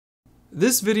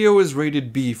This video is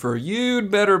rated B for you'd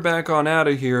better back on out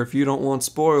of here if you don't want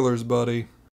spoilers, buddy.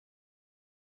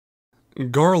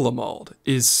 Garlemald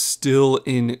is still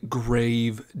in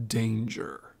grave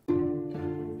danger.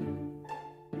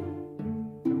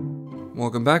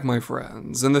 Welcome back, my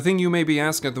friends, and the thing you may be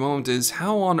asking at the moment is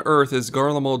how on earth is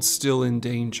Garlemald still in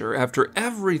danger after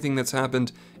everything that's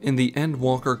happened in the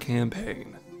Endwalker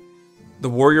campaign? The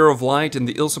Warrior of Light and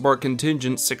the Ilsebar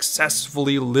contingent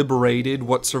successfully liberated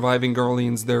what surviving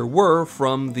Garleans there were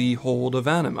from the hold of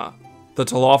Anima. The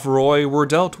Telophoroi were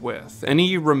dealt with.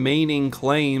 Any remaining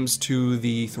claims to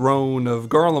the throne of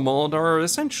Garlemald are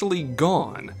essentially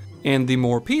gone, and the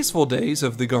more peaceful days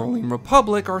of the Garlean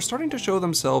Republic are starting to show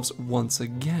themselves once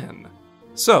again.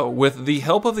 So, with the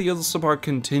help of the Ilsebar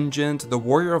contingent, the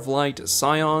Warrior of Light,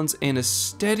 Scions, and a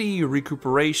steady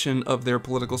recuperation of their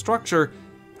political structure,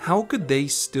 how could they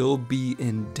still be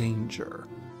in danger?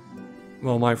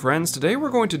 Well, my friends, today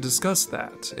we're going to discuss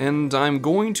that, and I'm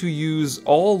going to use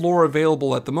all lore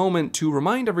available at the moment to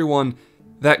remind everyone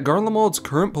that Garlemald's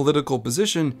current political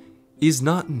position is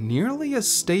not nearly as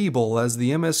stable as the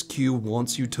MSQ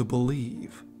wants you to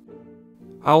believe.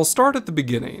 I'll start at the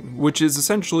beginning, which is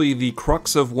essentially the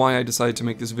crux of why I decided to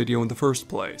make this video in the first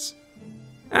place.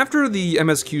 After the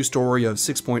MSQ story of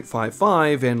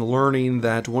 6.55 and learning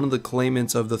that one of the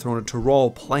claimants of the Throne of Tyrol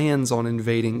plans on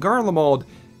invading Garlemald,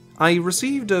 I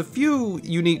received a few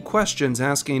unique questions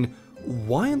asking,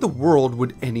 why in the world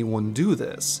would anyone do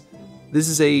this? This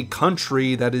is a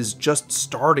country that is just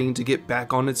starting to get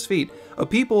back on its feet, a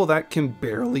people that can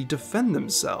barely defend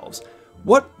themselves.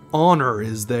 What honor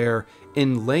is there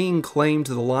in laying claim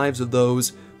to the lives of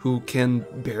those who can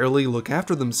barely look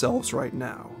after themselves right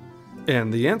now?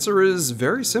 And the answer is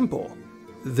very simple.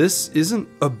 This isn't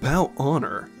about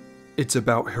honor, it's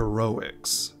about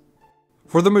heroics.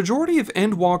 For the majority of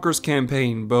Endwalker's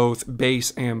campaign, both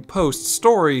base and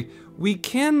post-story, we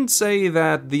can say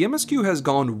that the MSQ has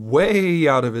gone way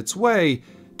out of its way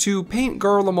to paint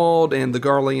Garlemald and the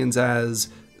Garleans as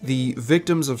the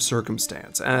victims of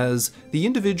circumstance, as the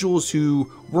individuals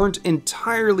who weren't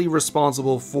entirely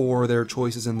responsible for their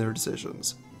choices and their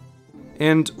decisions.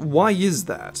 And why is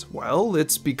that? Well,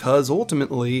 it's because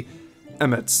ultimately,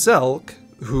 Emet-Selch,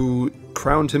 who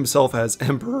crowned himself as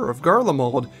Emperor of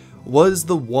Garlemald, was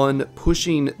the one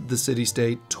pushing the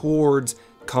city-state towards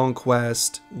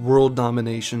conquest, world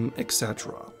domination,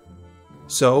 etc.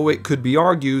 So it could be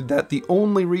argued that the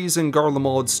only reason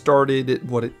Garlemald started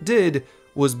what it did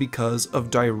was because of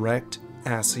direct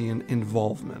Ascian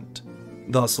involvement.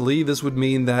 Thusly, this would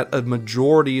mean that a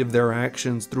majority of their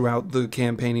actions throughout the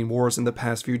campaigning wars in the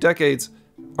past few decades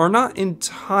are not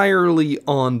entirely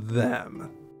on them.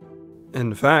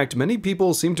 In fact, many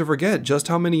people seem to forget just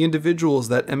how many individuals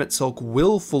that Emet-Selch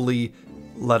willfully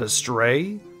led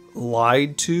astray,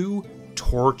 lied to,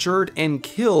 tortured, and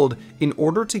killed in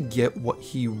order to get what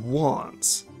he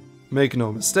wants. Make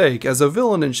no mistake, as a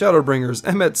villain in Shadowbringers,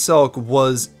 Emet-Selch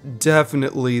was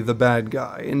definitely the bad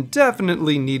guy, and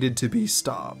definitely needed to be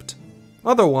stopped.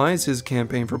 Otherwise, his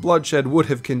campaign for bloodshed would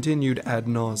have continued ad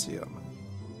nauseum.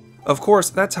 Of course,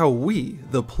 that's how we,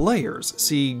 the players,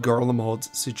 see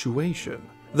Garlemald's situation.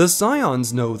 The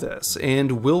Scions know this,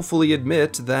 and willfully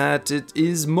admit that it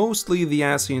is mostly the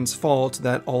Ascians' fault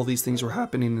that all these things were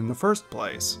happening in the first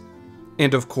place.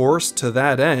 And of course, to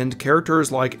that end,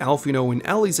 characters like Alphino and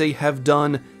Alisaie have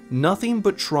done nothing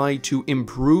but try to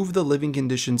improve the living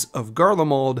conditions of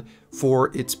Garlemald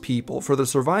for its people, for the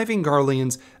surviving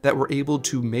Garleans that were able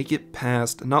to make it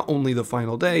past not only the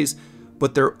final days,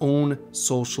 but their own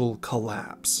social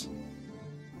collapse.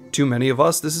 To many of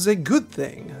us, this is a good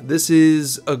thing. This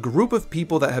is a group of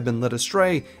people that have been led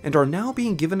astray and are now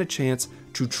being given a chance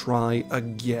to try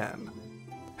again.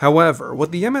 However,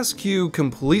 what the MSQ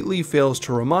completely fails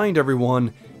to remind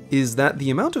everyone is that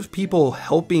the amount of people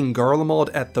helping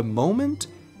Garlemald at the moment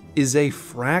is a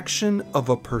fraction of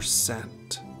a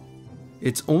percent.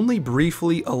 It's only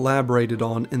briefly elaborated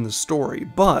on in the story,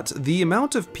 but the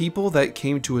amount of people that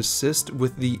came to assist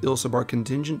with the Ilsebar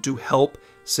contingent to help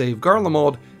save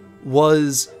Garlemald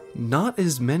was not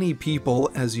as many people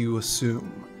as you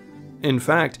assume. In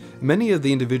fact, many of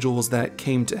the individuals that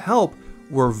came to help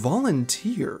were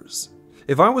volunteers.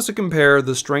 If I was to compare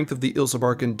the strength of the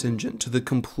Ilsebar contingent to the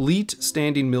complete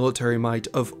standing military might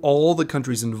of all the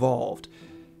countries involved,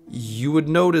 you would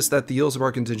notice that the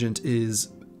Ilsebar contingent is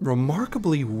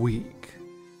remarkably weak.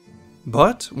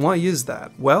 But why is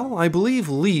that? Well, I believe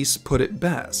Lise put it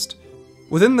best.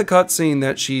 Within the cutscene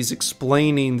that she's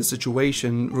explaining the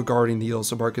situation regarding the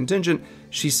Ilsebar contingent,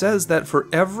 she says that for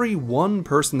every one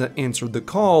person that answered the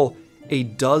call, a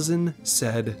dozen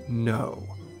said no.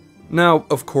 Now,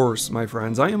 of course, my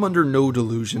friends, I am under no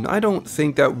delusion. I don't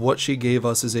think that what she gave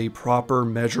us is a proper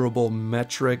measurable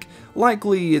metric.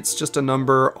 Likely, it's just a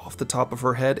number off the top of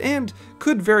her head and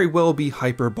could very well be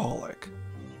hyperbolic.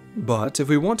 But if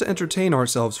we want to entertain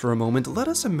ourselves for a moment, let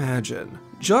us imagine,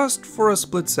 just for a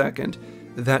split second,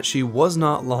 that she was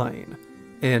not lying,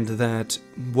 and that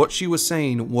what she was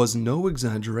saying was no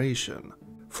exaggeration.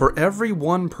 For every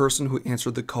one person who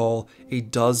answered the call, a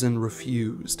dozen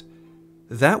refused.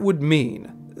 That would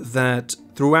mean that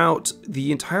throughout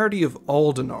the entirety of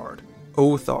Aldenard,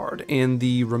 Othard, and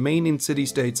the remaining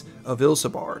city-states of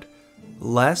Ilsebard,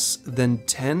 less than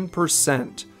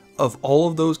 10% of all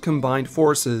of those combined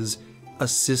forces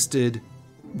assisted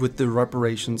with the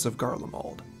reparations of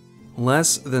Garlemald.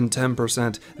 Less than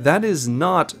 10%. That is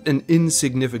not an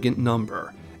insignificant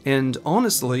number, and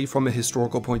honestly, from a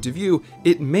historical point of view,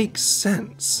 it makes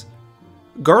sense.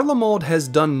 Garlemald has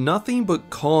done nothing but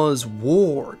cause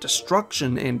war,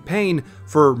 destruction, and pain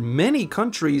for many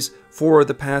countries for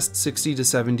the past 60 to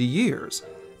 70 years.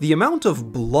 The amount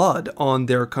of blood on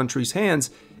their country's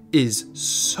hands is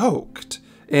soaked,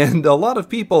 and a lot of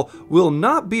people will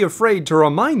not be afraid to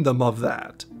remind them of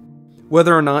that.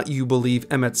 Whether or not you believe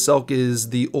Emet-Selch is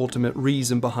the ultimate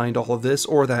reason behind all of this,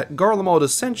 or that Garlemald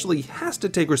essentially has to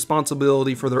take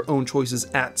responsibility for their own choices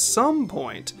at some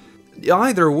point,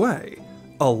 either way,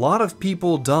 a lot of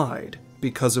people died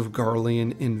because of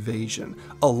Garlean invasion.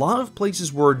 A lot of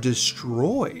places were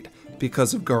destroyed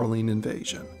because of Garlean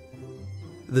invasion.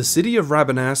 The city of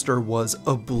Rabanastre was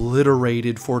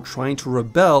obliterated for trying to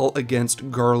rebel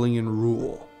against Garlean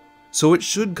rule. So it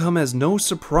should come as no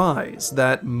surprise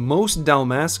that most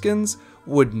Dalmascans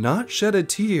would not shed a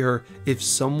tear if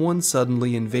someone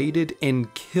suddenly invaded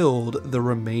and killed the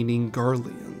remaining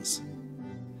Garleans.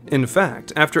 In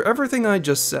fact, after everything I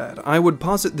just said, I would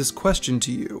posit this question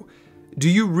to you. Do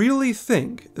you really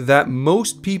think that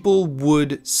most people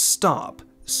would stop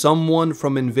someone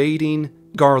from invading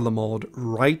Garlemald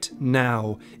right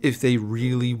now if they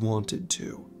really wanted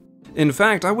to? In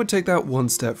fact, I would take that one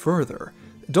step further.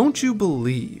 Don't you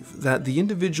believe that the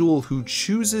individual who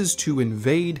chooses to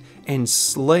invade and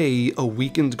slay a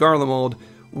weakened Garlemald,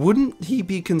 wouldn't he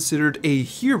be considered a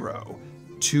hero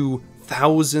to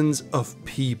thousands of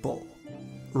people?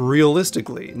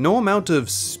 Realistically, no amount of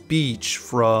speech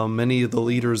from any of the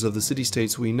leaders of the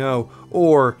city-states we know,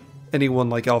 or anyone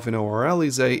like Alphinaud or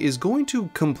Eorzea, is going to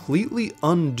completely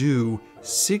undo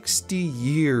 60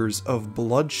 years of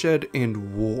bloodshed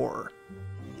and war.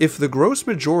 If the gross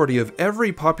majority of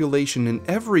every population in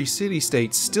every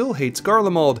city-state still hates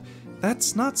Garlemald,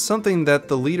 that's not something that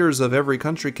the leaders of every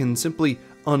country can simply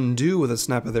undo with a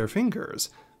snap of their fingers.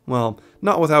 Well,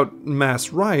 not without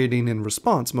mass rioting in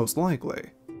response, most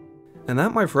likely. And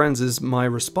that, my friends, is my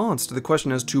response to the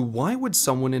question as to why would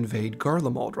someone invade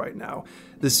Garlemald right now.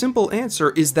 The simple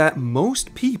answer is that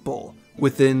most people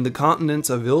within the continents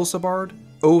of Ilsebard,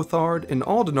 Othard, and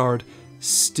Aldenard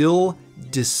still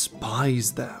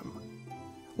despise them.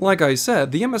 Like I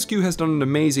said, the MSQ has done an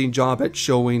amazing job at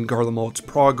showing Garlemald's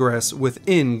progress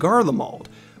within Garlemald,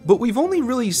 but we've only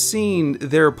really seen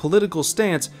their political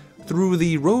stance through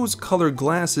the rose-colored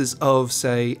glasses of,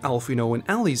 say, Alphinaud and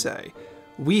Eorzea.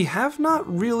 We have not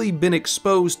really been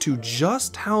exposed to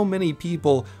just how many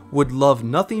people would love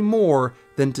nothing more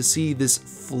than to see this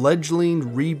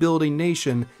fledgling rebuilding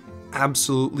nation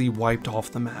absolutely wiped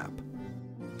off the map.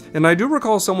 And I do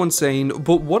recall someone saying,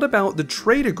 but what about the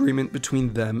trade agreement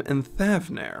between them and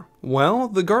Thavnair? Well,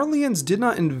 the Garleans did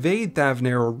not invade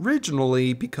Thavnair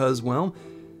originally because, well,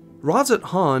 Radzat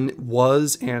Han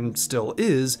was, and still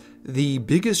is, the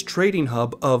biggest trading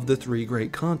hub of the three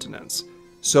great continents.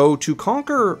 So to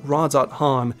conquer Radzat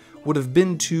Han would have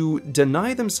been to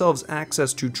deny themselves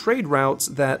access to trade routes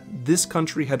that this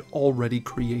country had already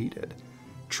created.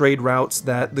 Trade routes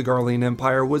that the Garlean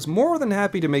Empire was more than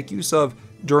happy to make use of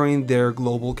during their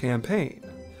global campaign.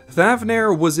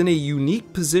 Thavnair was in a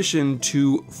unique position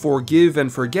to forgive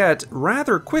and forget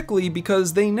rather quickly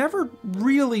because they never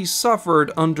really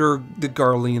suffered under the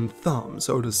Garlean thumb,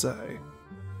 so to say.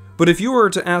 But if you were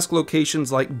to ask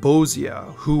locations like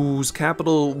Bozia, whose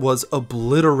capital was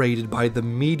obliterated by the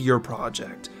Meteor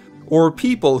Project, or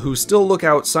people who still look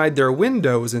outside their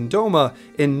windows in Doma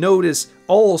and notice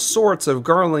all sorts of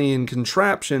Garlean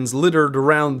contraptions littered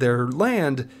around their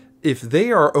land, if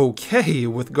they are okay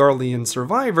with Garlean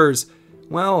survivors,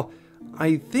 well,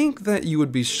 I think that you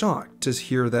would be shocked to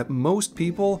hear that most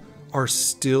people are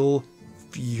still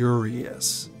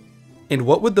furious. And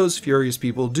what would those furious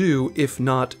people do if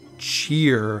not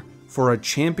cheer for a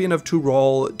champion of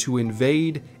Tural to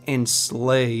invade and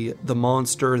slay the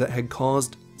monster that had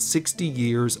caused 60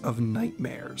 years of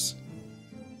nightmares?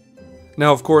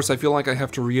 Now, of course, I feel like I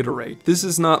have to reiterate, this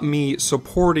is not me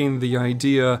supporting the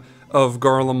idea of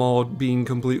Garlemald being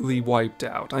completely wiped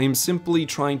out. I am simply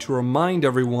trying to remind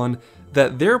everyone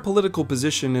that their political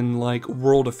position in, like,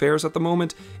 world affairs at the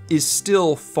moment is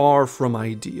still far from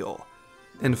ideal.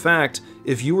 In fact,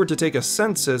 if you were to take a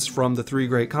census from the 3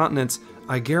 great continents,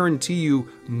 I guarantee you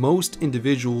most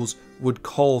individuals would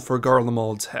call for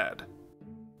Garlemald's head.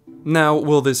 Now,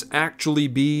 will this actually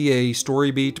be a story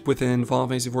beat within Final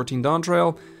Fantasy XIV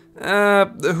Dawntrail?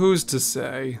 Who's to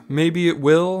say? Maybe it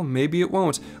will, maybe it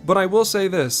won't. But I will say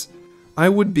this, I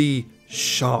would be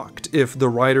shocked if the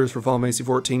writers for Final Fantasy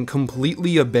XIV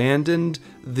completely abandoned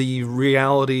the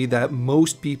reality that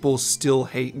most people still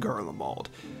hate Garlemald.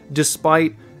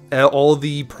 Despite all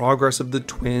the progress of the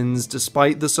twins,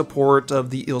 despite the support of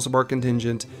the Eorzea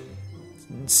contingent,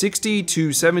 60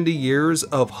 to 70 years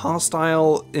of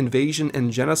hostile invasion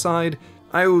and genocide,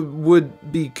 I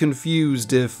would be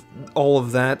confused if all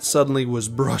of that suddenly was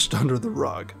brushed under the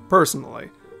rug, personally.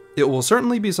 It will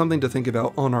certainly be something to think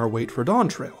about on our Wait for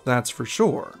Dawntrail, that's for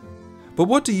sure. But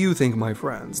what do you think, my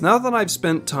friends? Now that I've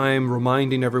spent time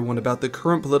reminding everyone about the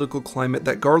current political climate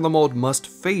that Garlemald must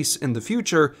face in the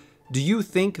future, do you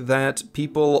think that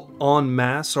people en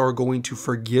masse are going to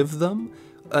forgive them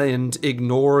and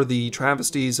ignore the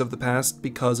travesties of the past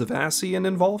because of Ascian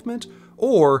involvement?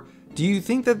 Or do you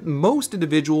think that most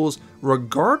individuals,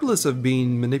 regardless of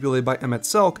being manipulated by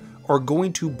Emet-Selch, are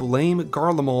going to blame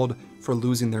Garlemald for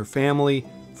losing their family,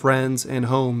 friends, and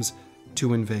homes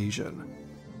to invasion?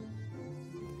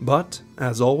 But,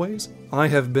 as always, I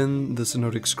have been the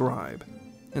Synodic Scribe,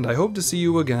 and I hope to see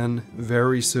you again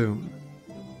very soon.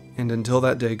 And until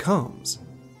that day comes,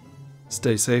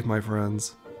 stay safe, my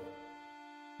friends.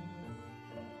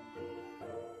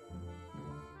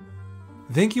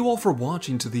 Thank you all for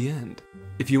watching to the end.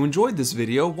 If you enjoyed this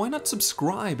video, why not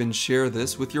subscribe and share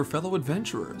this with your fellow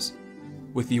adventurers?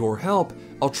 With your help,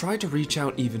 I'll try to reach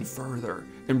out even further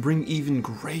and bring even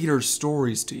greater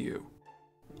stories to you.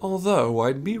 Although,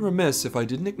 I'd be remiss if I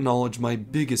didn't acknowledge my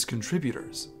biggest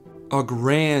contributors. A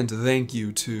grand thank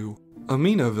you to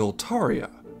Amina Viltaria,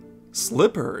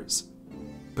 Slippers,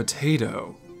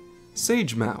 Potato,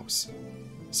 Sage Mouse,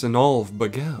 Sinalv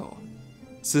Bagel,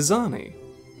 Cizani,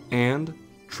 and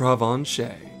Travan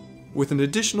Shea, with an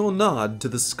additional nod to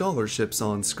the scholarships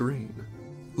on screen.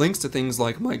 Links to things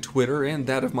like my Twitter and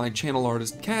that of my channel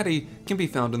artist Caddy can be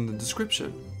found in the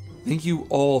description. Thank you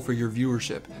all for your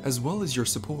viewership as well as your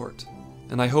support,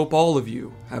 and I hope all of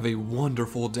you have a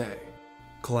wonderful day.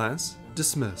 Class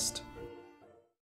dismissed.